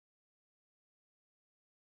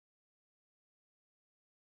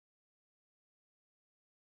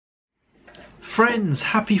Friends,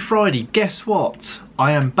 happy Friday. Guess what?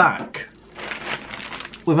 I am back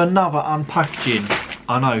with another unpackaging.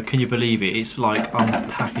 I know, can you believe it? It's like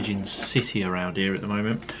unpackaging city around here at the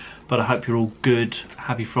moment. But I hope you're all good.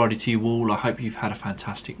 Happy Friday to you all. I hope you've had a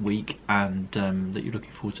fantastic week and that you're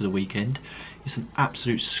looking forward to the weekend. It's an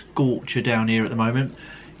absolute scorcher down here at the moment.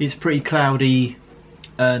 It's pretty cloudy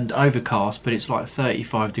and overcast, but it's like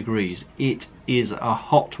 35 degrees. It is a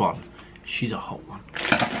hot one. She's a hot one.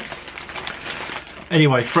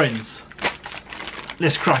 Anyway, friends,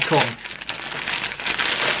 let's crack on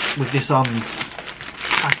with this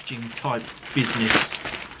unpackaging type business.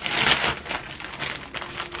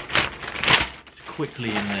 It's quickly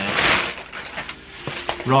in there.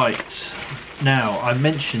 Right, now I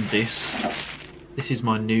mentioned this. This is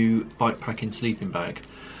my new bike packing sleeping bag.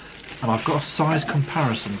 And I've got a size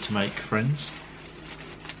comparison to make, friends.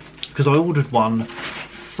 Because I ordered one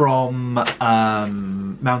from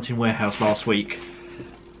Mountain Warehouse last week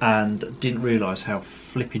and didn't realise how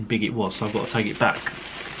flipping big it was, so I've got to take it back.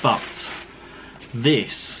 But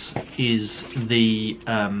this is the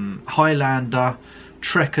Highlander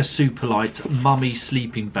Trekker Superlight Mummy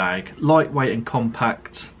Sleeping Bag. Lightweight and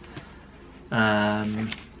compact.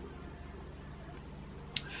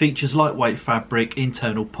 Features lightweight fabric,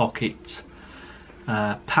 internal pocket.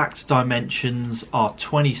 Packed dimensions are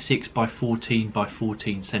 26 by 14 by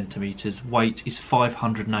 14 centimeters. Weight is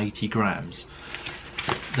 580 grams.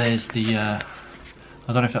 There's the, I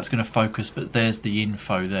don't know if that's going to focus, but there's the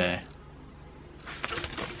info there.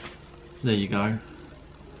 There you go.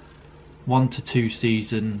 1 to 2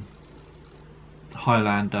 season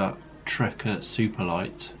Highlander Trekker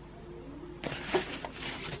Superlight.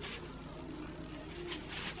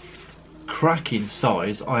 Cracking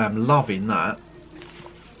size, I am loving that.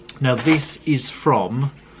 Now this is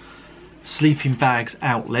from Sleeping Bags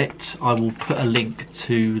Outlet. I will put a link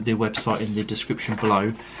to the website in the description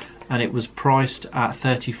below, and it was priced at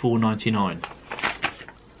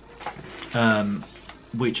 $34.99,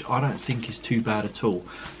 which I don't think is too bad at all.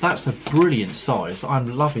 That's a brilliant size.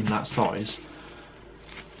 I'm loving that size.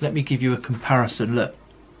 Let me give you a comparison. Look,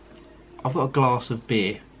 I've got a glass of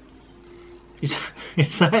beer. Is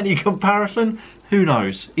that any comparison? Who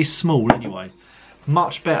knows? It's small anyway.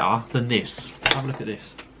 Much better than this. Have a look at this.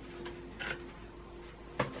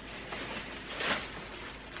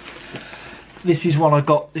 This is one I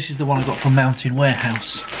got. This is the one I got from Mountain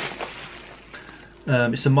Warehouse.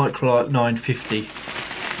 It's a Microlite 950.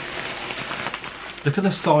 Look at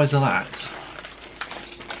the size of that.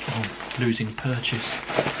 Oh, losing purchase.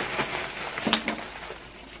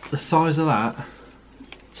 The size of that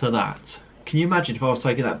to that. Can you imagine if I was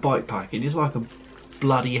taking that bike packing? It's like a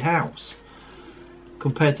bloody house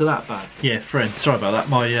compared to that bag. Yeah, friends, sorry about that.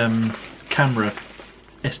 My camera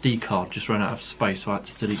SD card just ran out of space, so I had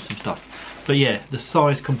to delete some stuff. But yeah, the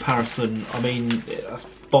size comparison, I mean, that's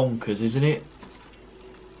bonkers, isn't it?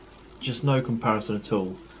 Just no comparison at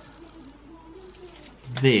all.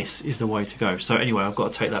 This is the way to go. So anyway, I've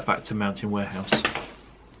got to take that back to Mountain Warehouse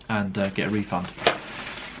and get a refund.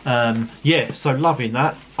 Yeah, so loving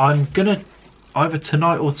that. I'm gonna, either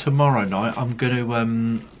tonight or tomorrow night, I'm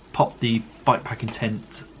gonna pop the bike packing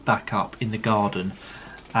tent back up in the garden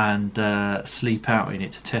and sleep out in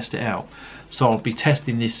it to test it out. So I'll be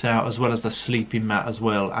testing this out as well as the sleeping mat as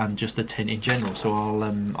well, and just the tent in general. So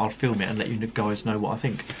I'll film it and let you guys know what I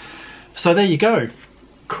think. So there you go,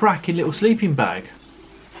 cracking little sleeping bag.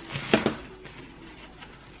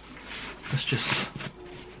 Let's just,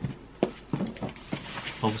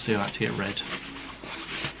 obviously I have to get red.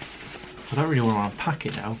 I don't really want to unpack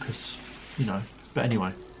it now because, you know, but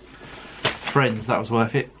anyway. Friends, that was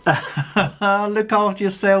worth it. Look after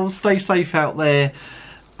yourselves, stay safe out there,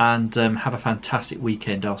 and have a fantastic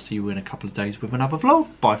weekend. I'll see you in a couple of days with another vlog.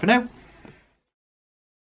 Bye for now.